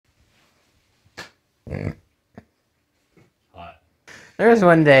Hot. There was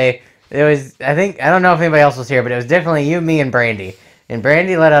one day, it was, I don't know if anybody else was here, but it was definitely you, me, and Brandy. And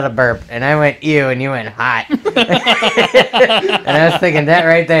Brandy let out a burp, and I went, ew, and you went, hot. And I was thinking, that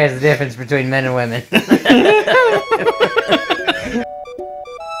right there is the difference between men and women.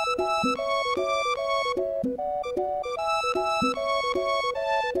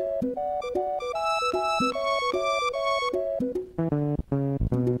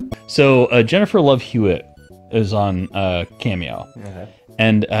 So Jennifer Love Hewitt is on Cameo,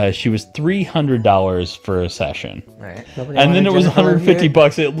 and she was $300 for a session, Right. and then it was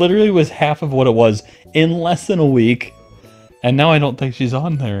 $150. It literally was half of what it was in less than a week, and now I don't think she's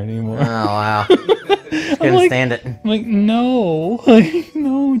on there anymore. Oh wow! Couldn't stand it. I'm like, no,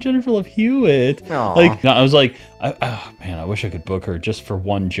 no, Jennifer Love Hewitt. Aww. Like, no, I was like, oh man, I wish I could book her just for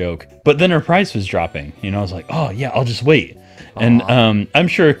one joke. But then her price was dropping. You know, I was like, oh yeah, I'll just wait. And I'm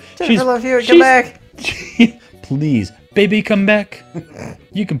sure Jennifer Love Hewitt, come back. Please, baby, come back.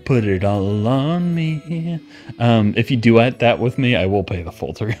 You can put it all on me. If you duet that with me, I will pay the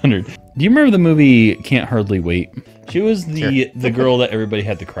full $300. Do you remember the movie Can't Hardly Wait? She was the girl that everybody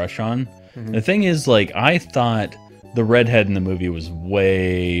had the crush on. The thing is, like, I thought the redhead in the movie was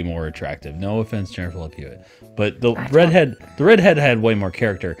way more attractive. No offense, Jennifer Love Hewitt, but the redhead had way more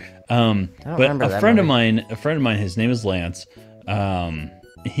character. But a friend of mine, his name is Lance.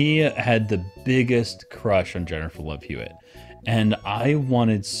 He had the biggest crush on Jennifer Love Hewitt, and I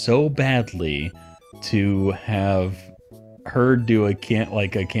wanted so badly to have her do a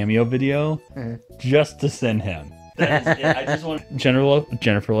cameo video just to send him. That is it. I just want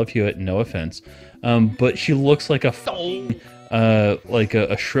Jennifer Love Hewitt. No offense, but she looks like a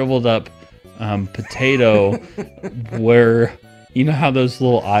shriveled up potato. Where you know how those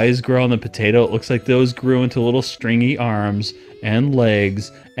little eyes grow on the potato? It looks like those grew into little stringy arms and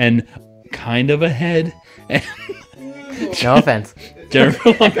legs and kind of a head. No offense.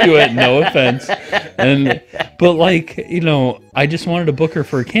 Jennifer Love Hewitt, no offense. But like, you know, I just wanted to book her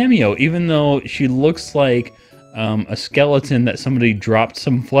for a cameo, even though she looks like a skeleton that somebody dropped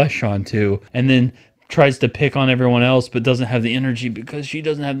some flesh onto and then tries to pick on everyone else but doesn't have the energy because she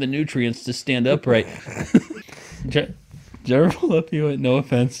doesn't have the nutrients to stand upright. Jennifer Love Hewitt, no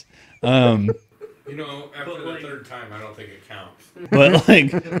offense. You know, after the third time, I don't think it counts. But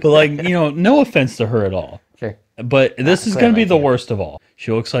like, you know, no offense to her at all. Sure. But this is going to be the worst of all.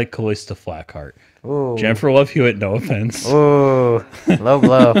 She looks like Callista Flockhart. Ooh. Jennifer Love Hewitt, no offense. Ooh, low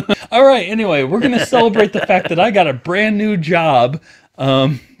blow. All right, anyway, we're going to celebrate the fact that I got a brand new job.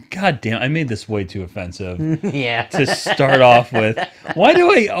 God damn, I made this way too offensive. Yeah. To start off with. Why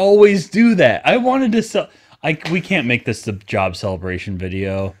do I always do that? I wanted to we can't make this the job celebration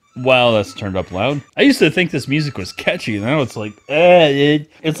video. Wow, that's turned up loud. I used to think this music was catchy. Now it's like,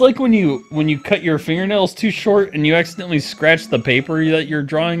 it's like when you cut your fingernails too short and you accidentally scratch the paper that you're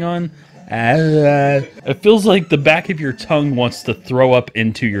drawing on. It feels like the back of your tongue wants to throw up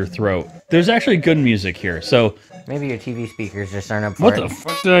into your throat. There's actually good music here, so maybe your TV speakers just aren't up for what it. the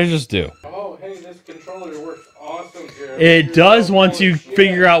fuck did I just do? Oh, hey, this controller works awesome, Jared. It does once you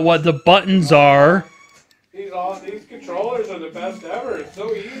figure out what the buttons are. These controllers are the best ever. It's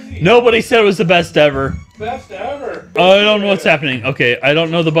so easy. Nobody said it was the best ever. Best ever. Oh, I don't know what's happening. Okay, I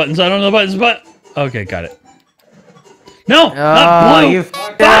don't know the buttons. But okay, got it. No, not blue. You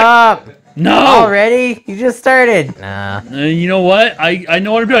fucked up. No. Already? You just started. Nah. You know what? I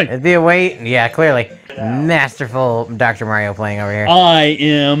know what I'm doing. It'd be a wait. Yeah, clearly. Masterful Dr. Mario playing over here. I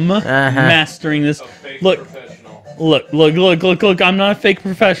am mastering this. Look. Look, I'm not a fake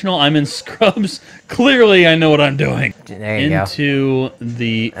professional. I'm in scrubs. Clearly, I know what I'm doing. There you go. Into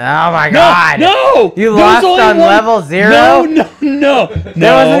the... Oh my god! No! You lost on level 0? No.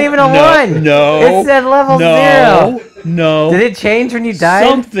 There wasn't even a 1! No. It said level 0! No. Did it change when you died?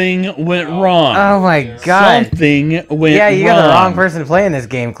 Something went wrong. Oh my god. Something went wrong. Yeah, you got the wrong person playing this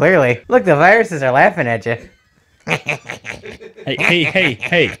game, clearly. Look, the viruses are laughing at you.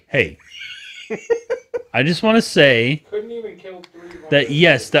 Hey. I just want to say that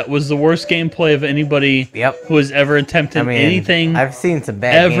yes, that was the worst gameplay of anybody who has ever attempted anything. I've seen some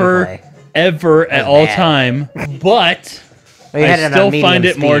bad gameplay. Ever at all time, but I still find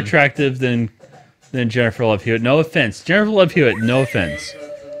it more attractive than Jennifer Love Hewitt. No offense, Jennifer Love Hewitt. No offense.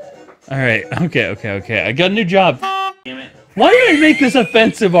 All right, okay. I got a new job. Damn it! Why did I make this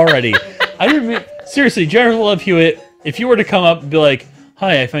offensive already? I didn't. Seriously, Jennifer Love Hewitt. If you were to come up and be like,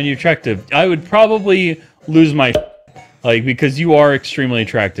 "Hi, I find you attractive," I would probably lose my because you are extremely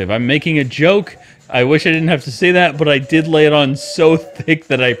attractive. I'm making a joke. I wish I didn't have to say that, but I did lay it on so thick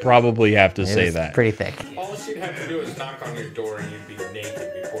that I probably have to say that. Pretty thick. All you'd have to do is knock on your door and you'd be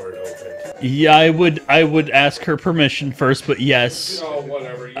naked before before it opened. Yeah, I would ask her permission first, but yes. Oh,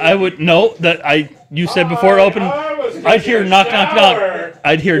 whatever. I would no that you said before it opened. I'd hear knock knock knock.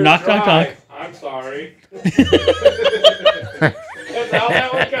 I'd hear knock knock knock. I'm sorry. That's how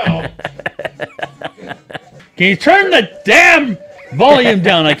that would go. Can you turn the damn volume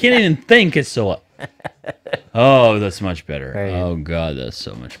down? I can't even think. It's so up. Oh, that's much better. Right. Oh god, that's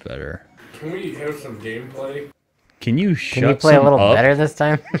so much better. Can we have some gameplay? Can you shut Can you play a little up? better this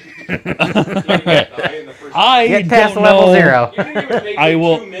time? I Get past don't level know. 0. You didn't even make I it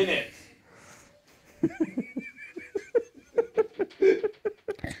will- 2 minutes.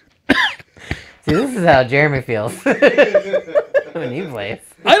 See, this is how Jeremy feels when he plays.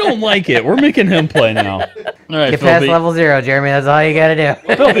 I don't like it. We're making him play now. All right, Get past Philby. level 0, Jeremy. That's all you gotta do.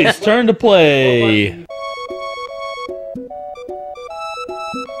 Philby's turn to play.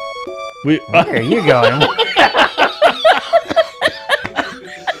 Where are you going?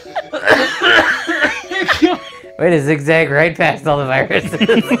 Way to zigzag right past all the viruses.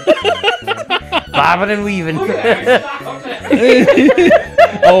 Bobbing and weaving.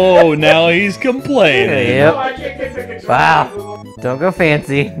 Oh, now he's complaining. Yep. I can't get the controller. Wow. Don't go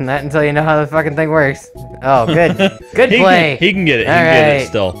fancy. Not until you know how the fucking thing works. Oh, good. Good play. He can get it. He All can get it right.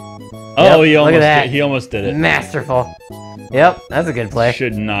 still. Yep, Oh, he look at almost that. did, he almost did it. Masterful. Yep, that's a good play.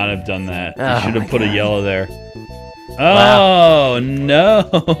 Should not have done that. Oh, You should my have put a God. yellow there. Wow. Oh, no.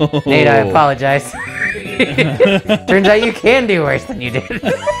 Nate, I apologize. Turns out you can do worse than you did.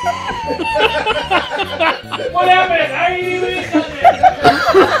 What happened? I ain't even done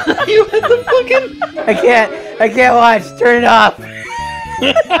it. You hit the fucking... I can't watch. Turn it off.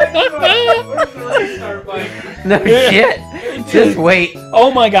 Where's the restart button? No shit. Just wait.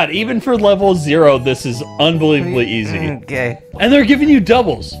 Oh my god, even for level 0, this is unbelievably easy. Okay. And they're giving you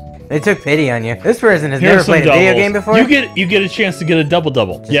doubles. They took pity on you. This person has Here's never some played a doubles. video game before. You get a chance to get a double.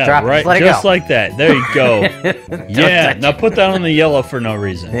 Yeah, drop it. right. Just let it Just go. like that. There you go. Yeah. touch Now put that on the yellow for no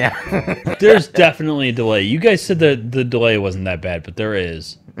reason. Yeah. There's definitely a delay. You guys said that the delay wasn't that bad, but there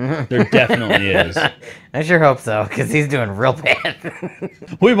is. There definitely is. I sure hope so, because he's doing real bad.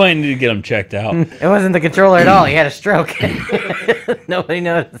 We might need to get him checked out. It wasn't the controller at all. He had a stroke. Nobody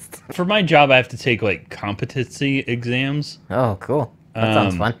noticed. For my job, I have to take like competency exams. Oh, cool. That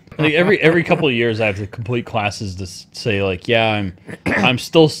sounds fun. Like every couple of years, I have to complete classes to say like, yeah, I'm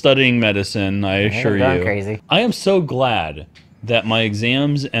still studying medicine. I assure gone you. crazy. I am so glad that my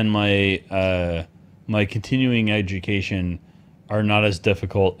exams and my my continuing education are not as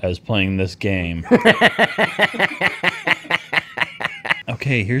difficult as playing this game.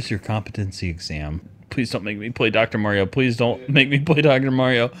 Okay, here's your competency exam. Please don't make me play Dr. Mario. Please don't make me play Dr.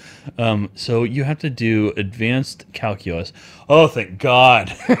 Mario. So you have to do advanced calculus. Oh, thank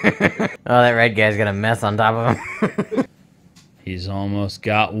God. Oh, that red guy's got a mess on top of him. He's almost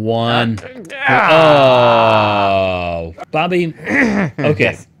got one. Oh, Bobby. Okay,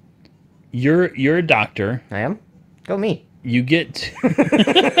 Yes. you're a doctor. I am? Go me. You get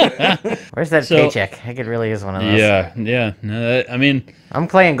Where's that So- paycheck? I could really use one of those. yeah. No, I mean, I'm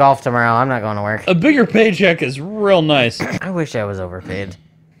playing golf tomorrow. I'm not going to work. a bigger paycheck is real nice. I wish I was overpaid.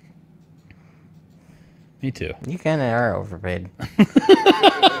 Me too. You kind of are overpaid.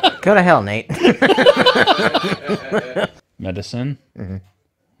 Go to hell, Nate. Medicine.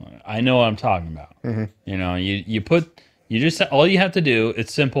 I know what I'm talking about. You know, you just all you have to do.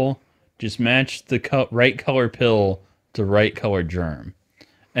 It's simple. Just match the right color pill to right color germ,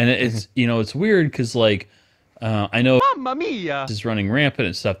 and it's you know it's weird because like I know Mamma mia! is running rampant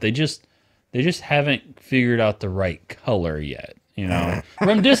and stuff. They just haven't figured out the right color yet. You know,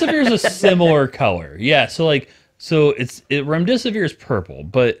 remdesivir is a similar color. Yeah, so remdesivir is purple,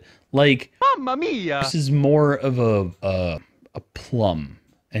 but like Mamma mia! this is more of a plum,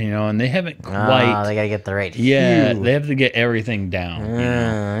 and, you know, and they haven't Oh, quite. they got to get the right Yeah, hue. they have to get everything down. You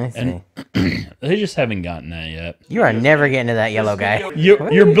know? I see. And they just haven't gotten that yet. You are never getting to that yellow guy. What You're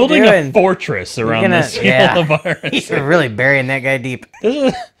are you building a doing? fortress around gonna- this yeah. yellow virus. You're really burying that guy deep.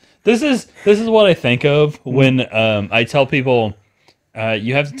 This is what I think of when I tell people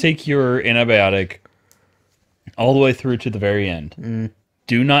you have to take your antibiotic all the way through to the very end.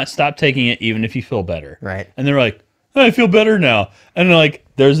 Do not stop taking it, even if you feel better. Right. And they're like, I feel better now. And they're like,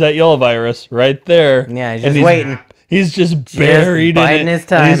 there's that yellow virus right there. Yeah, he's And just waiting. He's just buried biding in it. his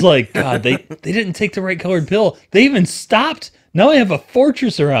time. And he's like, God, they didn't take the right colored pill. They even stopped. Now I have a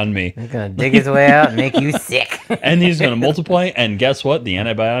fortress around me. He's going to dig his way out and make you sick. And he's going to multiply. And guess what? The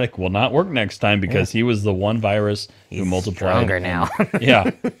antibiotic will not work next time because he was the one virus who He's multiplied. stronger now.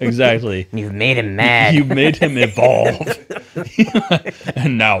 Yeah, exactly. You've made him mad. You made him evolve.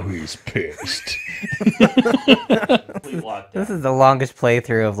 And now he's pissed. This is the longest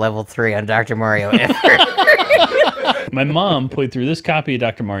playthrough of level 3 on Dr. Mario ever. My mom played through this copy of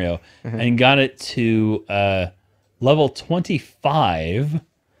Dr. Mario and got it to level 25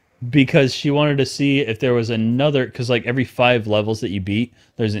 because she wanted to see if there was another, because like every 5 levels that you beat,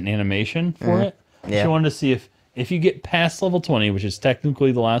 there's an animation for it. Yeah. She wanted to see if you get past level 20, which is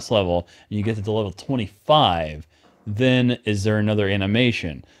technically the last level, and you get to the level 25, then is there another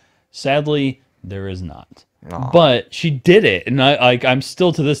animation? Sadly, there is not. Aw. But she did it, and I'm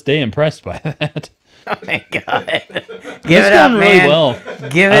still to this day impressed by that. Oh my god. Give It's it up, done really man. well.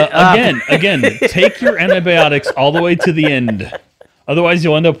 Give it up. Again, take your antibiotics all the way to the end. Otherwise,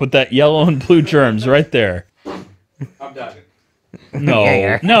 you'll end up with that yellow and blue germs right there. I'm done. No, Yeah, you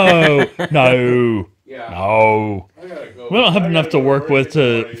are. no. Yeah. No. I gotta go. We don't have I enough gotta to go work with in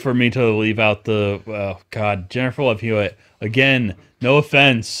the morning. for me to leave out the, God, Jennifer Love Hewitt. Again, no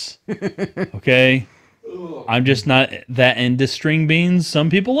offense. Okay? Ugh. I'm just not that into string beans. Some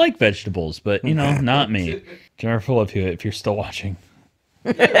people like vegetables, but, not me. Jennifer Love Hewitt, if you're still watching.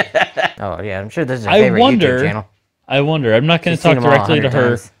 Oh, yeah, I'm sure this is a I favorite wonder- YouTube channel. I'm not going She's to talk seen them all directly to 100 her.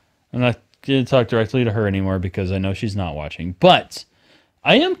 times. I'm not going to talk directly to her anymore because I know she's not watching. But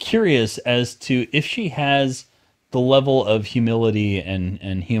I am curious as to if she has the level of humility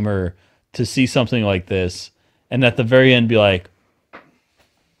and humor to see something like this and at the very end be like,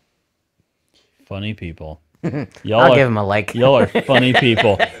 funny people. I'll give him a like. Y'all are funny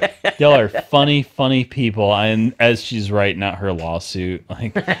people. Y'all are funny people. And as she's writing out her lawsuit,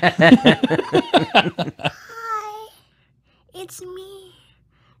 like, Hi, it's me,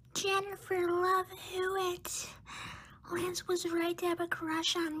 Jennifer Love Hewitt. Lance was right to have a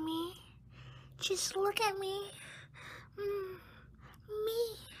crush on me. Just look at me.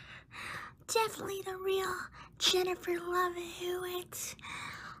 Me. Definitely the real Jennifer Love Hewitt.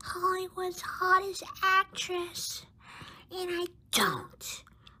 Hollywood's hottest actress. And I don't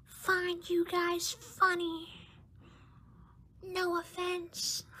find you guys funny. No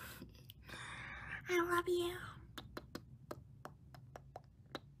offense. I love you.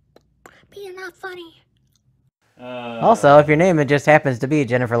 But you're not funny. Also, if your name just happens to be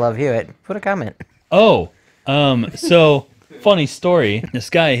Jennifer Love Hewitt, put a comment. So funny story. This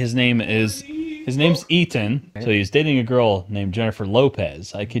guy, his name's Ethan. So he's dating a girl named Jennifer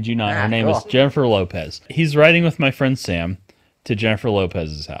Lopez. I kid you not. Her name is cool. Jennifer Lopez. He's riding with my friend Sam to Jennifer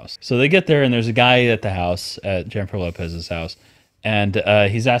Lopez's house. So they get there and there's a guy at the house at Jennifer Lopez's house, and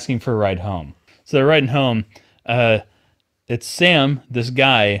he's asking for a ride home. So they're riding home. It's Sam, this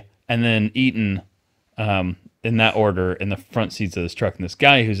guy, and then Ethan, in that order, in the front seats of this truck. And this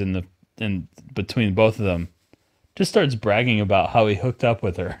guy who's in between both of them just starts bragging about how he hooked up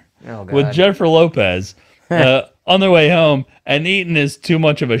with her. Oh, God. With Jennifer Lopez on their way home, and Eaton is too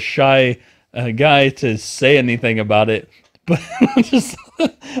much of a shy guy to say anything about it. But just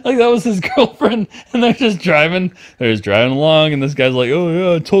like that was his girlfriend, and they're just driving along, and this guy's like, "Oh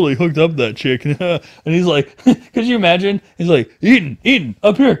yeah, I totally hooked up that chick," and he's like, "Could you imagine?" He's like, "Eaton,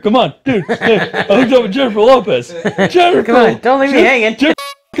 up here, come on, dude, hey, I hooked up with Jennifer Lopez. Jennifer, Come on, don't leave me hanging.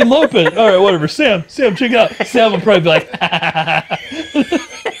 Jennifer Lopez. All right, whatever. Sam, check it out. Sam will probably be like."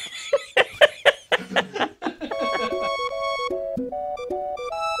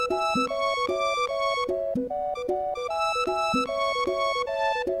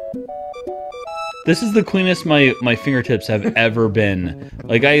 This is the cleanest my fingertips have ever been.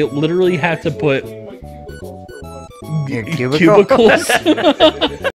 Like, I literally have to put Your cubicle? cubicles